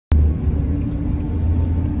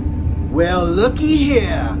Well, looky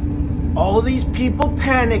here. All these people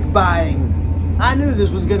panic buying. I knew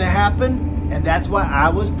this was gonna happen, and that's why I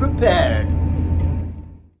was prepared.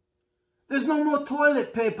 There's no more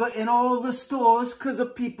toilet paper in all the stores because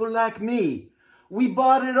of people like me. We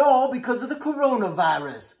bought it all because of the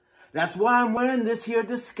coronavirus. That's why I'm wearing this here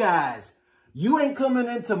disguise. You ain't coming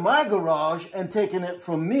into my garage and taking it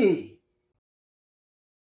from me.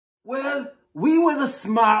 Well, we were the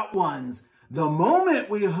smart ones. The moment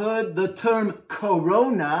we heard the term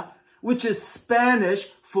corona, which is Spanish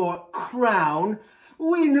for crown,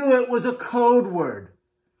 we knew it was a code word.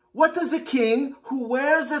 What does a king who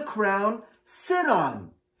wears a crown sit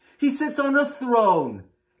on? He sits on a throne.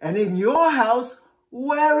 And in your house,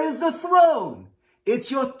 where is the throne?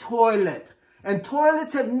 It's your toilet. And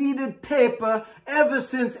toilets have needed paper ever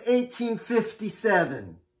since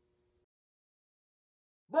 1857.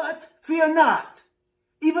 But fear not.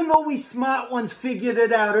 Even though we smart ones figured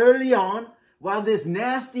it out early on, while this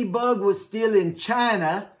nasty bug was still in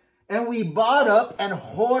China, and we bought up and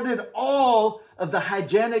hoarded all of the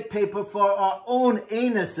hygienic paper for our own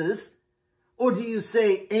anuses, or do you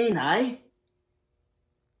say ani?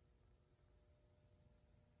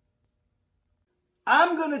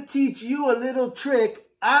 I'm going to teach you a little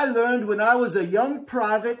trick I learned when I was a young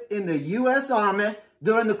private in the U.S. Army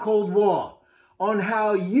during the Cold War on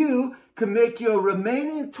how you can make your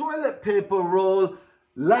remaining toilet paper roll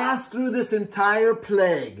last through this entire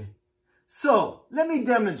plague. So, let me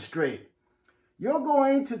demonstrate. You're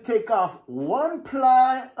going to take off one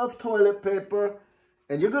ply of toilet paper,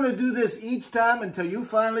 and you're going to do this each time until you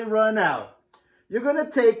finally run out. You're going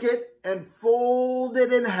to take it and fold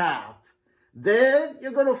it in half. Then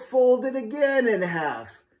you're going to fold it again in half.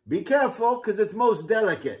 Be careful because it's most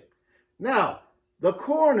delicate. Now, the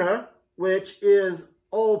corner, which is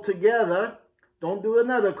all together, don't do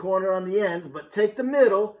another corner on the ends, but take the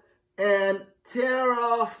middle and tear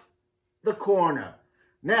off the corner.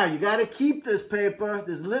 Now, you got to keep this paper,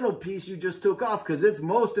 this little piece you just took off, because it's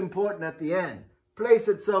most important at the end. Place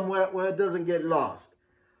it somewhere where it doesn't get lost.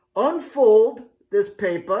 Unfold this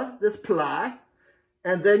paper, this ply,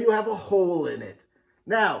 and then you have a hole in it.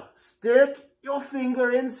 Now, stick your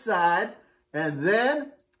finger inside, and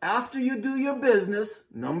then after you do your business,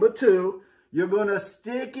 number 2, you're going to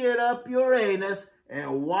stick it up your anus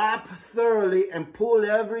and wipe thoroughly and pull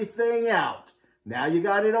everything out. Now you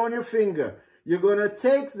got it on your finger. You're going to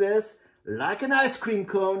take this like an ice cream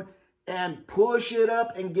cone and push it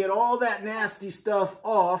up and get all that nasty stuff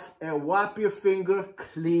off and wipe your finger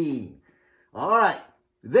clean. All right.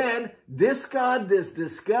 Then discard this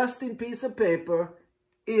disgusting piece of paper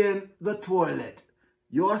in the toilet,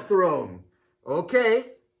 your throne. Okay?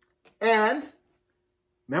 And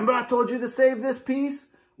remember I told you to save this piece?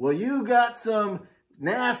 Well, you got some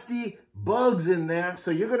nasty bugs in there, so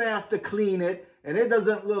you're going to have to clean it, and it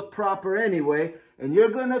doesn't look proper anyway, and you're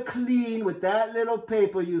going to clean with that little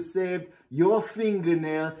paper you saved your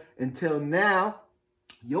fingernail until now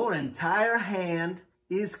your entire hand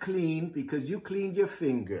is clean because you cleaned your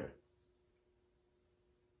finger.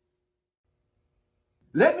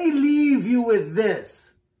 Let me leave you with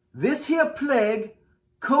this. This here plague,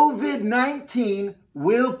 COVID-19,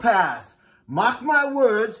 will pass. Mark my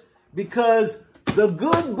words, because the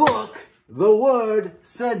good book, the Word,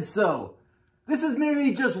 said so. This is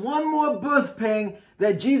merely just one more birth pang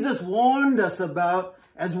that Jesus warned us about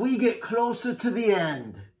as we get closer to the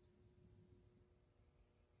end.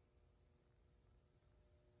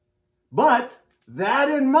 But, that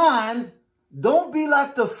in mind, don't be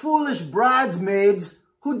like the foolish bridesmaids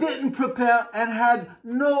who didn't prepare and had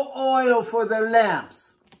no oil for their lamps.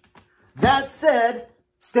 That said,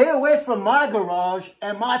 stay away from my garage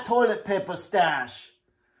and my toilet paper stash.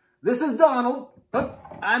 This is Donald,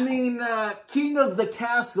 King of the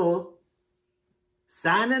Castle,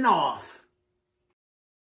 signing off.